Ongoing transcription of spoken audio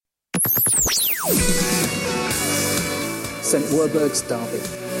St Werburgh's, Derby.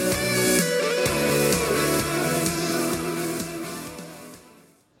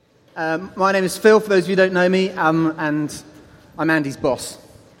 My name is Phil, for those of you who don't know me, and I'm Andy's boss.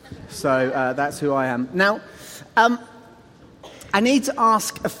 So that's who I am. Now, I need to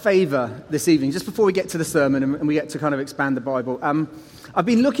ask a favour this evening, just before we get to the sermon and we get to kind of expand the Bible. I've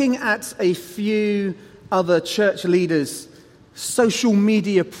been looking at a few other church leaders' social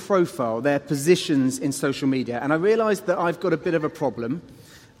media profile, their positions in social media, and I realised that I've got a bit of a problem,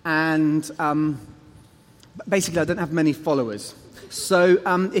 and basically I don't have many followers. So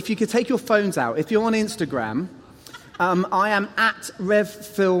if you could take your phones out, if you're on Instagram, I am at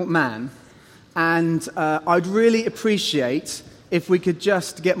RevPhilMan, and I'd really appreciate if we could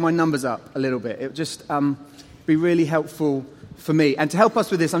just get my numbers up a little bit. It would just be really helpful for me. And to help us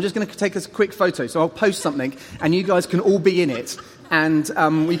with this, I'm just going to take a quick photo. So I'll post something, and you guys can all be in it, and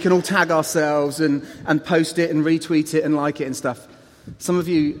we can all tag ourselves and post it and retweet it and like it and stuff. Some of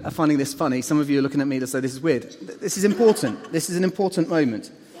you are finding this funny. Some of you are looking at me to say this is weird. This is important. This is an important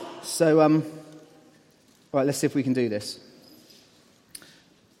moment. So, right, let's see if we can do this.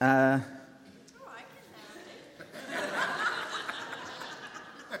 And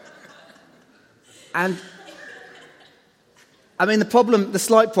I mean, the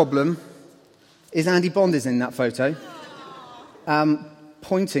slight problem is Andy Bond is in that photo,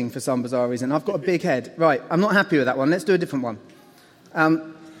 pointing for some bizarre reason. I've got a big head. Right, I'm not happy with that one. Let's do a different one.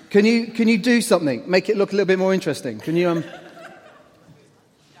 Can you do something? Make it look a little bit more interesting. Can you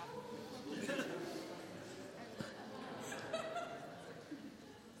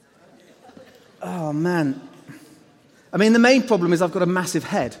Oh man. I mean, the main problem is I've got a massive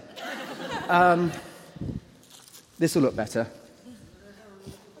head. This will look better.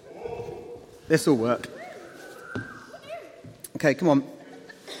 This will work. Okay, come on.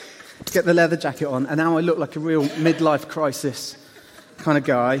 Get the leather jacket on, and now I look like a real midlife crisis kind of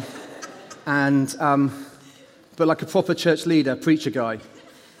guy, and but like a proper church leader, preacher guy.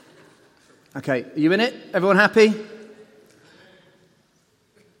 Okay, are you in it? Everyone happy?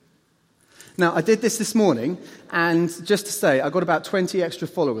 Now, I did this morning, and just to say, I got about 20 extra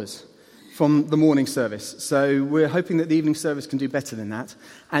followers from the morning service. So we're hoping that the evening service can do better than that.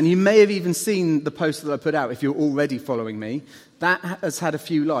 And you may have even seen the post that I put out if you're already following me. That has had a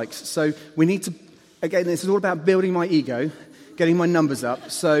few likes. So we need to, again, this is all about building my ego, getting my numbers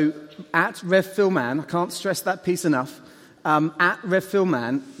up. So at RevPhilMan, I can't stress that piece enough, at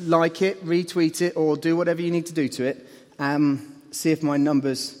RevPhilMan, like it, retweet it, or do whatever you need to do to it. See if my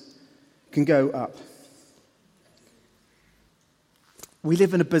numbers can go up. We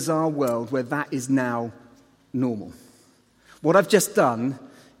live in a bizarre world where that is now normal. What I've just done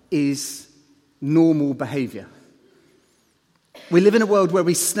is normal behavior. We live in a world where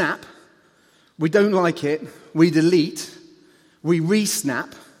we snap, we don't like it, we delete, we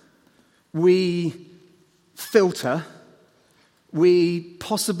re-snap, we filter, we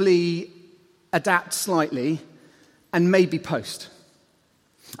possibly adapt slightly, and maybe post.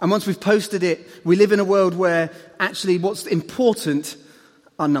 And once we've posted it, we live in a world where actually what's important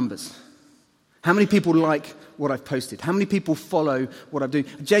are numbers. How many people like what I've posted? How many people follow what I'm doing?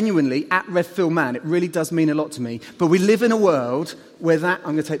 Genuinely, at RevPhilMan, it really does mean a lot to me. But we live in a world where that,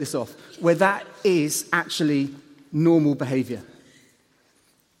 I'm going to take this off, where that is actually normal behavior.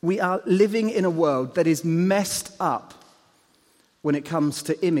 We are living in a world that is messed up when it comes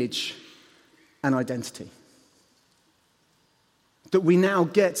to image and identity. That we now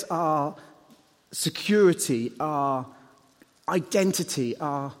get our security, our identity,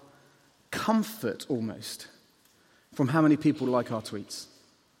 our comfort almost from how many people like our tweets.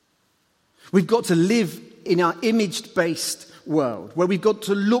 We've got to live in our image-based world where we've got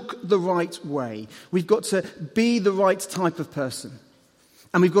to look the right way. We've got to be the right type of person.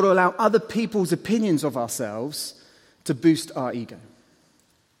 And we've got to allow other people's opinions of ourselves to boost our ego.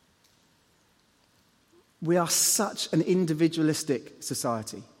 We are such an individualistic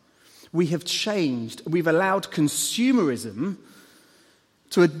society. We have changed. We've allowed consumerism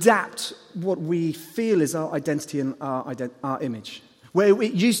to adapt what we feel is our identity and our image. Where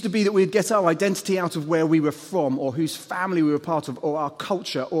it used to be that we'd get our identity out of where we were from, or whose family we were part of, or our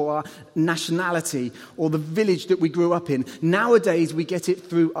culture, or our nationality, or the village that we grew up in. Nowadays, we get it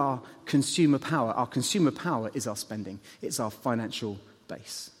through our consumer power. Our consumer power is our spending. It's our financial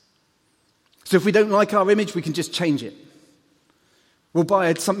base. So if we don't like our image, we can just change it. We'll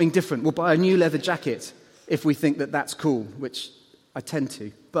buy something different. We'll buy a new leather jacket if we think that that's cool, which I tend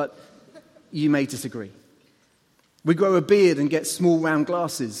to, but you may disagree. We grow a beard and get small round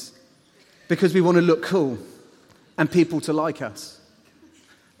glasses because we want to look cool and people to like us.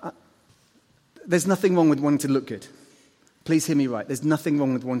 There's nothing wrong with wanting to look good. Please hear me right. There's nothing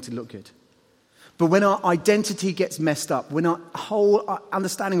wrong with wanting to look good. But when our identity gets messed up, when our whole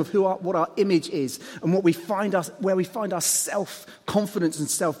understanding of what our image is and where we find our self-confidence and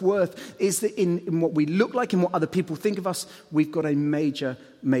self-worth is that in what we look like and what other people think of us, we've got a major,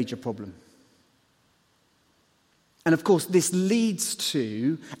 major problem. And of course, this leads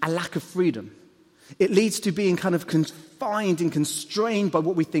to a lack of freedom. It leads to being kind of confined and constrained by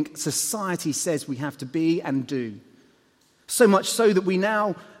what we think society says we have to be and do. So much so that we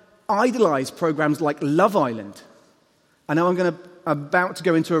now idolize programs like Love Island. I know I'm about to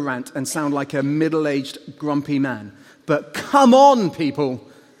go into a rant and sound like a middle-aged grumpy man, but come on, people.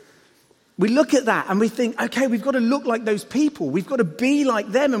 We look at that and we think, okay, we've got to look like those people. We've got to be like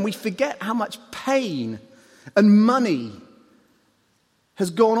them, and we forget how much pain and money has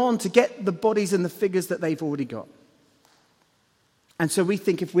gone on to get the bodies and the figures that they've already got. And so we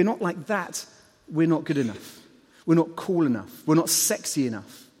think if we're not like that, we're not good enough. We're not cool enough. We're not sexy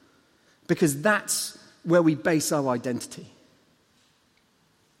enough. Because that's where we base our identity.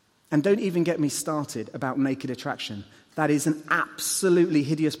 And don't even get me started about Naked Attraction. That is an absolutely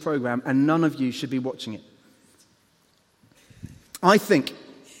hideous program, and none of you should be watching it. I think,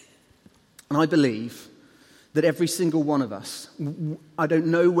 and I believe, that every single one of us, I don't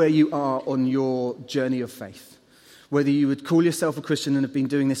know where you are on your journey of faith, whether you would call yourself a Christian and have been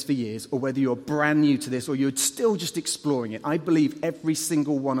doing this for years, or whether you're brand new to this, or you're still just exploring it. I believe every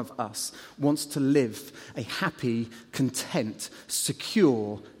single one of us wants to live a happy, content,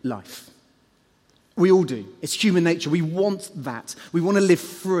 secure life. We all do. It's human nature. We want that. We want to live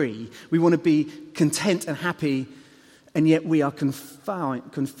free. We want to be content and happy, and yet we are confined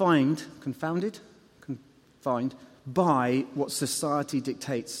by what society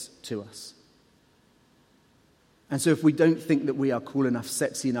dictates to us. And so if we don't think that we are cool enough,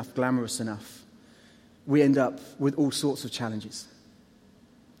 sexy enough, glamorous enough, we end up with all sorts of challenges.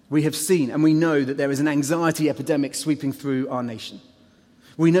 We have seen and we know that there is an anxiety epidemic sweeping through our nation.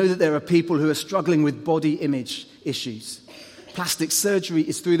 We know that there are people who are struggling with body image issues. Plastic surgery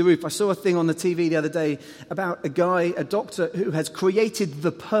is through the roof. I saw a thing on the TV the other day about a doctor who has created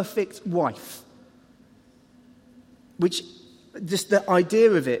the perfect wife. Which, just the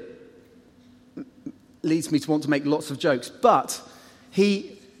idea of it leads me to want to make lots of jokes. But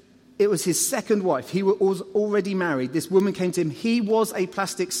it was his second wife. He was already married. This woman came to him. He was a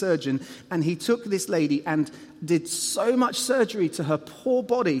plastic surgeon, and he took this lady and did so much surgery to her poor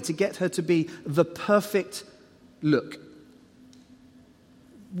body to get her to be the perfect look.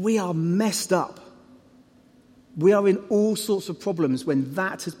 We are messed up. We are in all sorts of problems when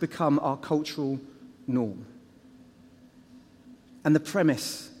that has become our cultural norm. And the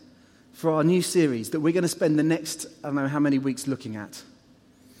premise for our new series that we're going to spend the next, I don't know how many weeks looking at,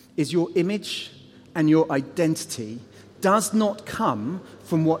 is your image and your identity does not come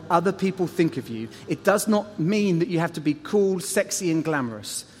from what other people think of you. It does not mean that you have to be cool, sexy, and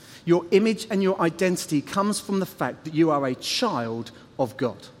glamorous. Your image and your identity comes from the fact that you are a child of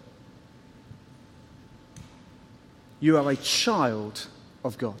God. You are a child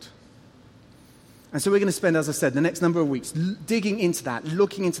of God. And so we're going to spend, as I said, the next number of weeks digging into that,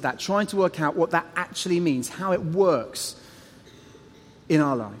 looking into that, trying to work out what that actually means, how it works in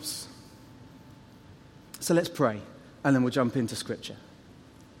our lives. So let's pray, and then we'll jump into Scripture.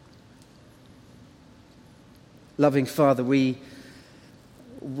 Loving Father, we're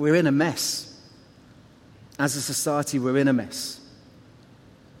in a mess. As a society, we're in a mess.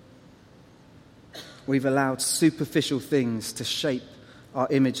 We've allowed superficial things to shape our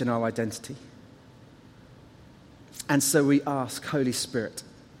image and our identity. And so we ask, Holy Spirit,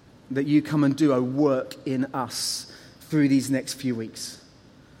 that you come and do a work in us through these next few weeks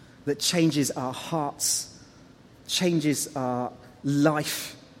that changes our hearts, changes our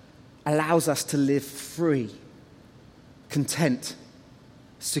life, allows us to live free, content,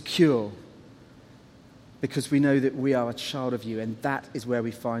 secure, because we know that we are a child of you, and that is where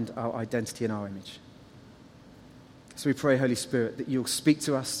we find our identity and our image. So we pray, Holy Spirit, that you'll speak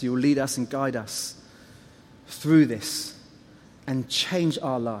to us, you'll lead us and guide us through this and change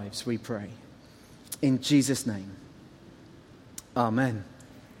our lives, we pray. In Jesus' name, amen.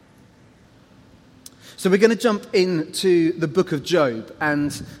 So we're going to jump into the book of Job,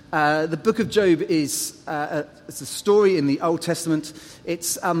 and the book of Job is it's a story in the Old Testament.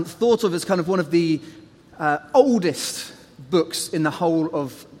 It's thought of as kind of one of the oldest books in the whole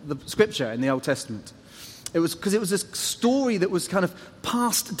of the Scripture in the Old Testament. It was because it was a story that was kind of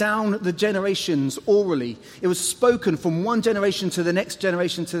passed down the generations orally. It was spoken from one generation to the next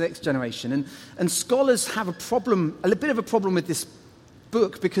generation to the next generation. And scholars have a bit of a problem with this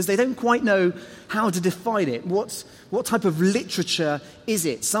book because they don't quite know how to define it. What type of literature is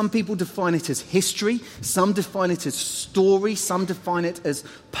it? Some people define it as history, some define it as story, some define it as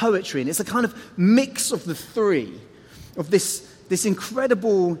poetry. And it's a kind of mix of the three, of this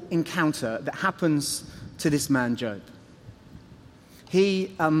incredible encounter that happens to this man, Job.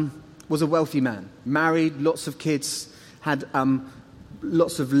 He was a wealthy man, married, lots of kids, had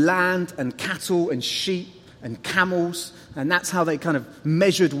lots of land and cattle and sheep and camels, and that's how they kind of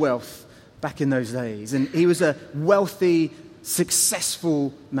measured wealth back in those days. And he was a wealthy,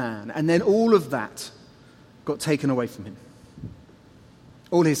 successful man. And then all of that got taken away from him.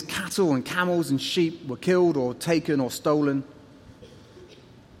 All his cattle and camels and sheep were killed or taken or stolen.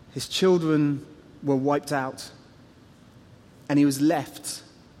 His children were wiped out. And he was left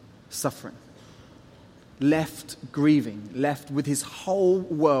suffering, left grieving, left with his whole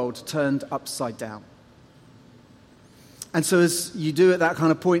world turned upside down. And so as you do at that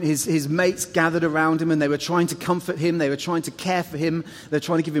kind of point, his mates gathered around him and they were trying to comfort him. They were trying to care for him. They were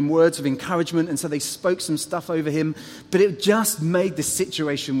trying to give him words of encouragement. And so they spoke some stuff over him. But it just made the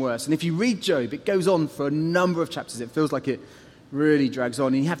situation worse. And if you read Job, it goes on for a number of chapters. It feels like it really drags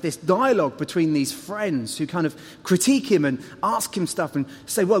on. And you have this dialogue between these friends who kind of critique him and ask him stuff and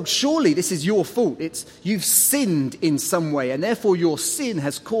say, well, surely this is your fault. You've sinned in some way and therefore your sin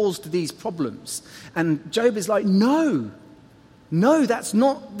has caused these problems. And Job is like, no, that's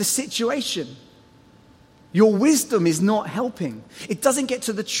not the situation. Your wisdom is not helping. It doesn't get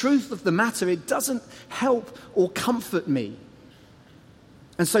to the truth of the matter. It doesn't help or comfort me.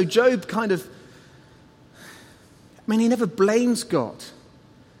 And so Job he never blames God,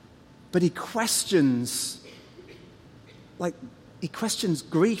 but he questions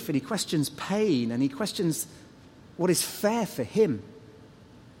grief and he questions pain and he questions what is fair for him.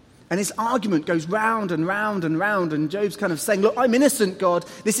 And his argument goes round and round and round, and Job's kind of saying, look, I'm innocent, God.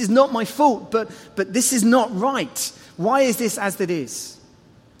 This is not my fault, but this is not right. Why is this as it is?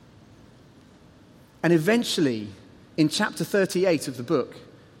 And eventually, in chapter 38 of the book,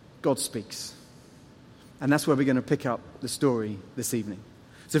 God speaks. And that's where we're going to pick up the story this evening.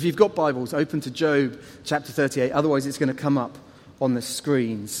 So if you've got Bibles, open to Job chapter 38. Otherwise, it's going to come up on the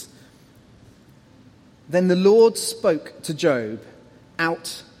screens. Then the Lord spoke to Job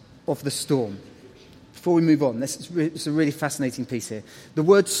out of the storm. Before we move on, it's a really fascinating piece here. The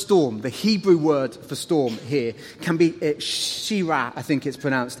word storm, the Hebrew word for storm here, can be shira, I think it's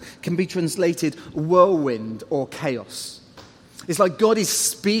pronounced, can be translated whirlwind or chaos. It's like God is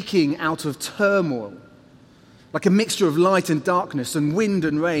speaking out of turmoil, like a mixture of light and darkness and wind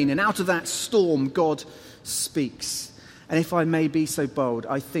and rain. And out of that storm, God speaks. And if I may be so bold,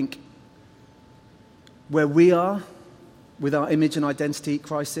 I think where we are with our image and identity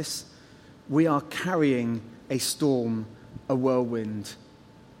crisis, we are carrying a storm, a whirlwind,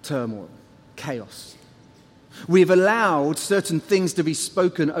 turmoil, chaos. We've allowed certain things to be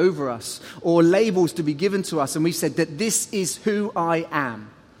spoken over us or labels to be given to us, and we've said that this is who I am.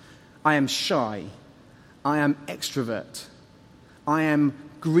 I am shy. I am extrovert. I am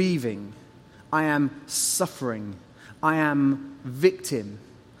grieving. I am suffering. I am victim.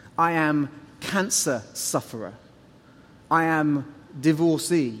 I am cancer sufferer. I am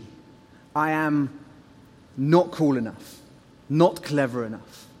divorcee. I am not cool enough, not clever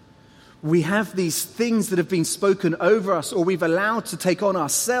enough. We have these things that have been spoken over us or we've allowed to take on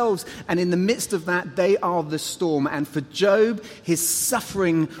ourselves, and in the midst of that, they are the storm. And for Job, his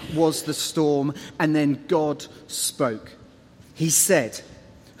suffering was the storm, and then God spoke. He said,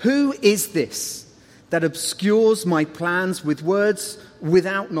 "Who is this that obscures my plans with words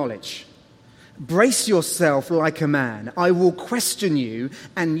without knowledge? Brace yourself like a man. I will question you,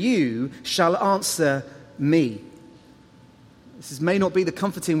 and you shall answer me." This may not be the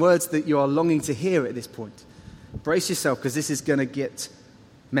comforting words that you are longing to hear at this point. Brace yourself, because this is going to get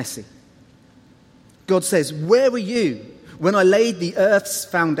messy. God says, "Where were you when I laid the earth's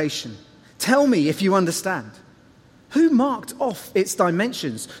foundation? Tell me if you understand. Who marked off its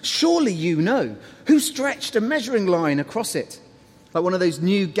dimensions? Surely you know. Who stretched a measuring line across it?" Like one of those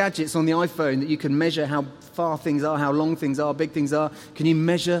new gadgets on the iPhone that you can measure how far things are, how long things are, big things are. Can you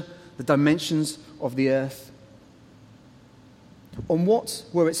measure the dimensions of the earth? On what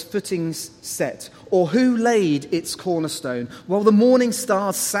were its footings set? Or who laid its cornerstone? While the morning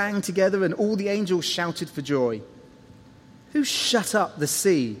stars sang together and all the angels shouted for joy. Who shut up the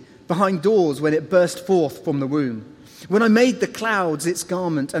sea behind doors when it burst forth from the womb? When I made the clouds its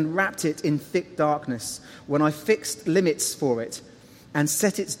garment and wrapped it in thick darkness, when I fixed limits for it and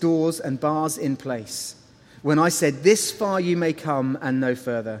set its doors and bars in place, when I said, "This far you may come and no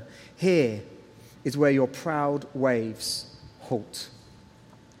further, here is where your proud waves halt."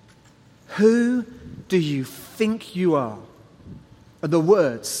 Who do you think you are the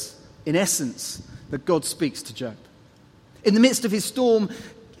words, in essence, that God speaks to Job. In the midst of his storm,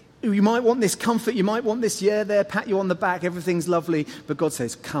 you might want this comfort, you might want this, yeah, there, pat you on the back, everything's lovely, but God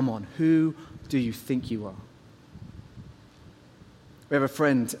says, come on, who do you think you are? We have a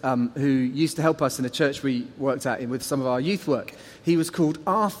friend who used to help us in a church we worked at with some of our youth work. He was called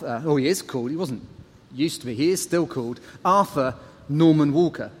Arthur, he is called, he wasn't used to be, he is still called Arthur Norman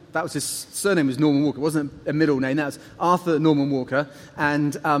Walker. That was his surname, was Norman Walker. It wasn't a middle name. That was Arthur Norman Walker.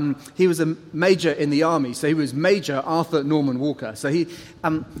 And he was a major in the army. So he was Major Arthur Norman Walker. So it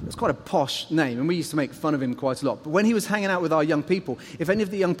was quite a posh name. And we used to make fun of him quite a lot. But when he was hanging out with our young people, if any of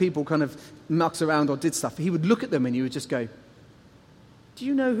the young people kind of mucks around or did stuff, he would look at them and he would just go, do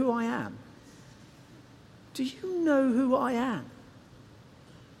you know who I am? Do you know who I am?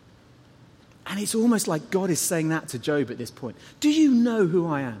 And it's almost like God is saying that to Job at this point. Do you know who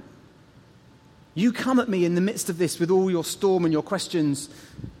I am? You come at me in the midst of this with all your storm and your questions.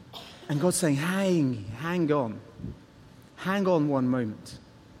 And God's saying, hang on. Hang on one moment.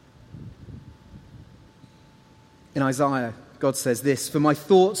 In Isaiah, God says this, for my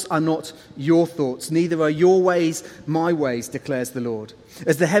thoughts are not your thoughts, neither are your ways my ways, declares the Lord.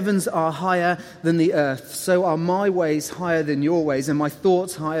 As the heavens are higher than the earth, so are my ways higher than your ways, and my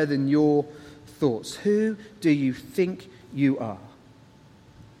thoughts higher than your thoughts. Who do you think you are?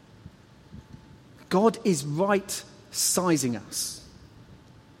 God is right-sizing us.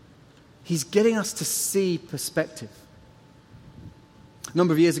 He's getting us to see perspective. A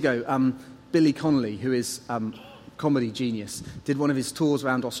number of years ago, Billy Connolly, who is comedy genius, did one of his tours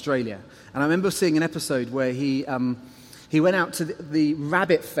around Australia. And I remember seeing an episode where he went out to the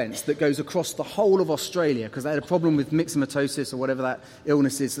rabbit fence that goes across the whole of Australia because they had a problem with myxomatosis or whatever that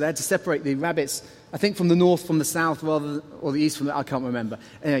illness is. So they had to separate the rabbits, I think, from the north, from the south, or the east from the, I can't remember.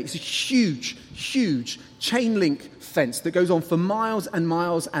 Anyway, it's a huge, huge chain link fence that goes on for miles and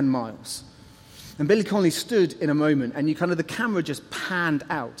miles and miles. And Billy Connolly stood in a moment, and the camera just panned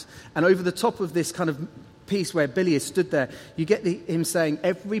out. And over the top of this kind of piece where Billy is stood there, you get him saying,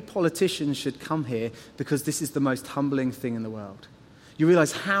 every politician should come here because this is the most humbling thing in the world. You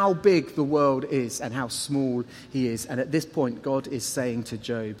realize how big the world is and how small he is. And at this point, God is saying to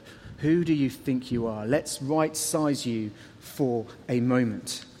Job, who do you think you are? Let's right-size you for a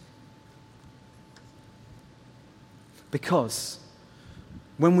moment. Because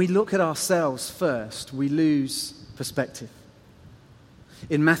when we look at ourselves first, we lose perspective.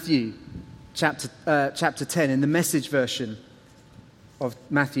 In Matthew chapter 10, in the Message version of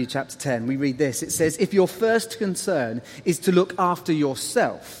Matthew chapter 10, we read this. It says, if your first concern is to look after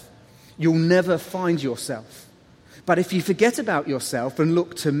yourself, you'll never find yourself. But if you forget about yourself and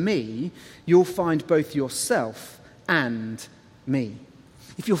look to me, you'll find both yourself and me.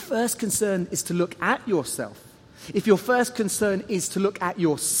 If your first concern is to look at yourself, if your first concern is to look at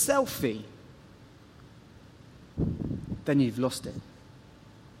your selfie, then you've lost it.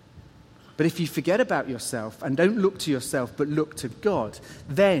 But if you forget about yourself and don't look to yourself but look to God,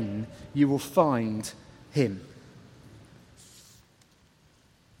 then you will find him.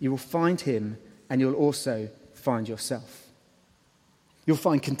 You will find him, and you'll also find yourself. You'll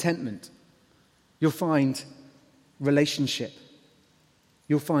find contentment. You'll find relationship.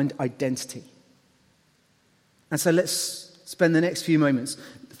 You'll find identity. And so let's spend the next few moments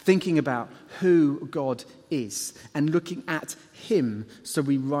thinking about who God is and looking at him so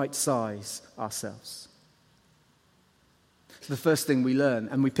we right-size ourselves. So the first thing we learn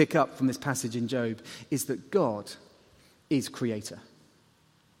and we pick up from this passage in Job is that God is creator.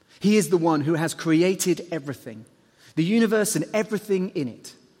 He is the one who has created everything, the universe and everything in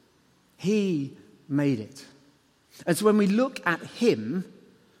it. He made it. And so when we look at him,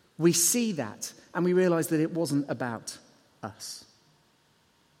 we see that and we realize that it wasn't about us.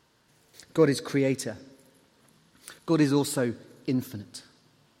 God is creator. God is also infinite.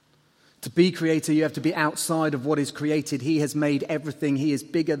 To be creator, you have to be outside of what is created. He has made everything. He is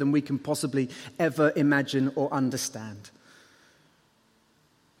bigger than we can possibly ever imagine or understand.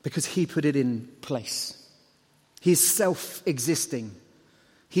 Because he put it in place. He is self-existing.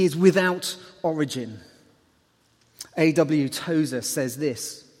 He is without origin. A.W. Tozer says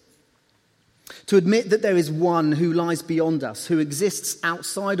this: to admit that there is one who lies beyond us, who exists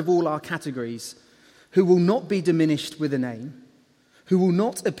outside of all our categories, who will not be diminished with a name, who will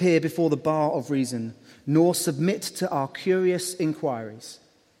not appear before the bar of reason, nor submit to our curious inquiries.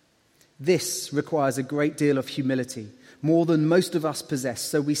 This requires a great deal of humility, more than most of us possess,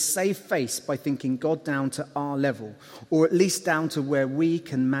 so we save face by thinking God down to our level, or at least down to where we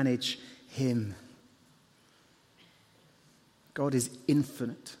can manage him. God is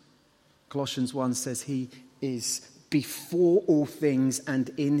infinite. Colossians 1 says he is before all things, and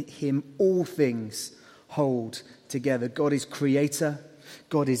in him all things hold together. God is creator.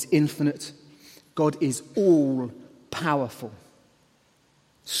 God is infinite. God is all powerful,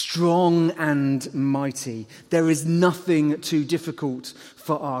 strong and mighty. There is nothing too difficult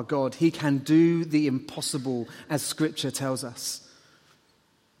for our God. He can do the impossible, as Scripture tells us.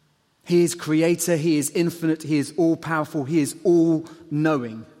 He is creator, he is infinite, he is all powerful, he is all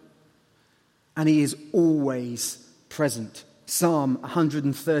knowing, and he is always present. Psalm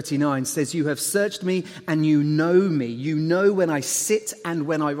 139 says, "You have searched me and you know me. You know when I sit and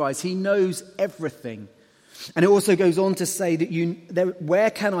when I rise." He knows everything. And it also goes on to say that where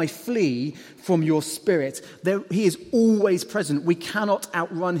can I flee from your spirit? He is always present. We cannot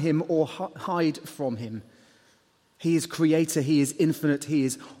outrun him or hide from him. He is creator, he is infinite, he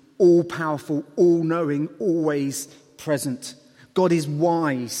is all-powerful, all-knowing, always present. God is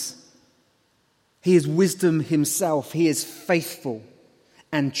wise. He is wisdom himself. He is faithful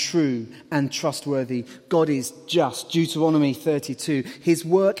and true and trustworthy. God is just. Deuteronomy 32. His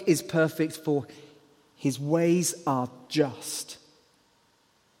work is perfect, for his ways are just.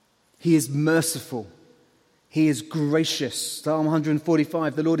 He is merciful. He is gracious. Psalm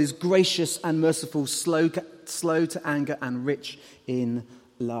 145. The Lord is gracious and merciful, slow to anger, and rich in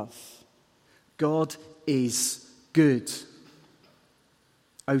love. God is good.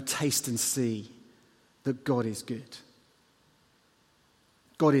 Oh, taste and see that God is good.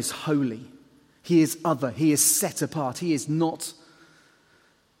 God is holy. He is other. He is set apart. He is not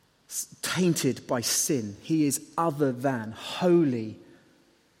tainted by sin. He is other than. Holy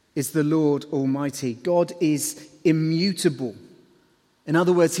is the Lord Almighty. God is immutable. In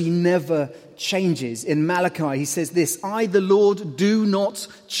other words, he never changes. In Malachi, he says this, "I, the Lord, do not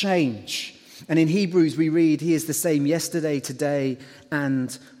change." And in Hebrews, we read, he is the same yesterday, today,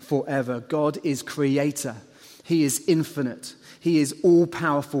 and forever. God is creator. He is infinite. He is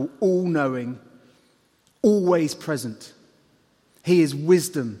all-powerful, all-knowing, always present. He is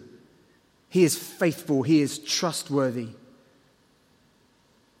wisdom. He is faithful. He is trustworthy.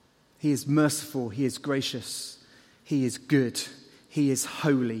 He is merciful. He is gracious. He is good. He is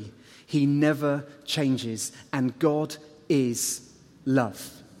holy. He never changes. And God is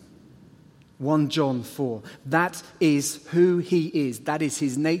love. 1 John 4. That is who he is. That is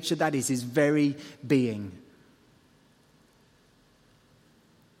his nature. That is his very being.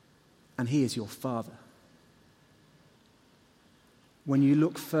 And he is your Father. When you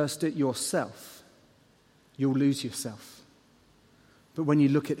look first at yourself, you'll lose yourself. But when you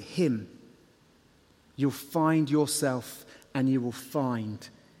look at him, you'll find yourself and you will find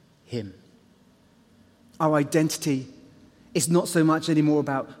him. Our identity is not so much anymore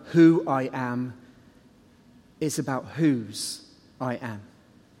about who I am, it's about whose I am.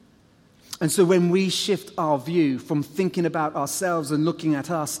 And so when we shift our view from thinking about ourselves and looking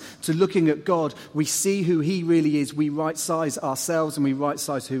at us to looking at God, we see who he really is, we right-size ourselves and we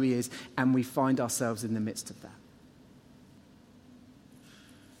right-size who he is, and we find ourselves in the midst of that.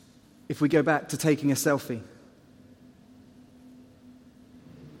 If we go back to taking a selfie,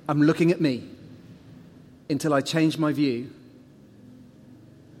 I'm looking at me until I change my view,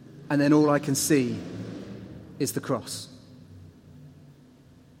 and then all I can see is the cross.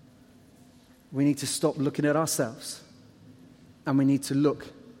 We need to stop looking at ourselves, and we need to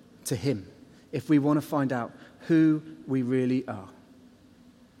look to him if we want to find out who we really are.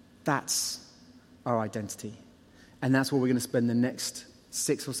 That's our identity. And that's what we're going to spend the next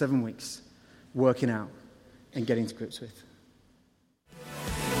 6 or 7 weeks working out and getting to grips with.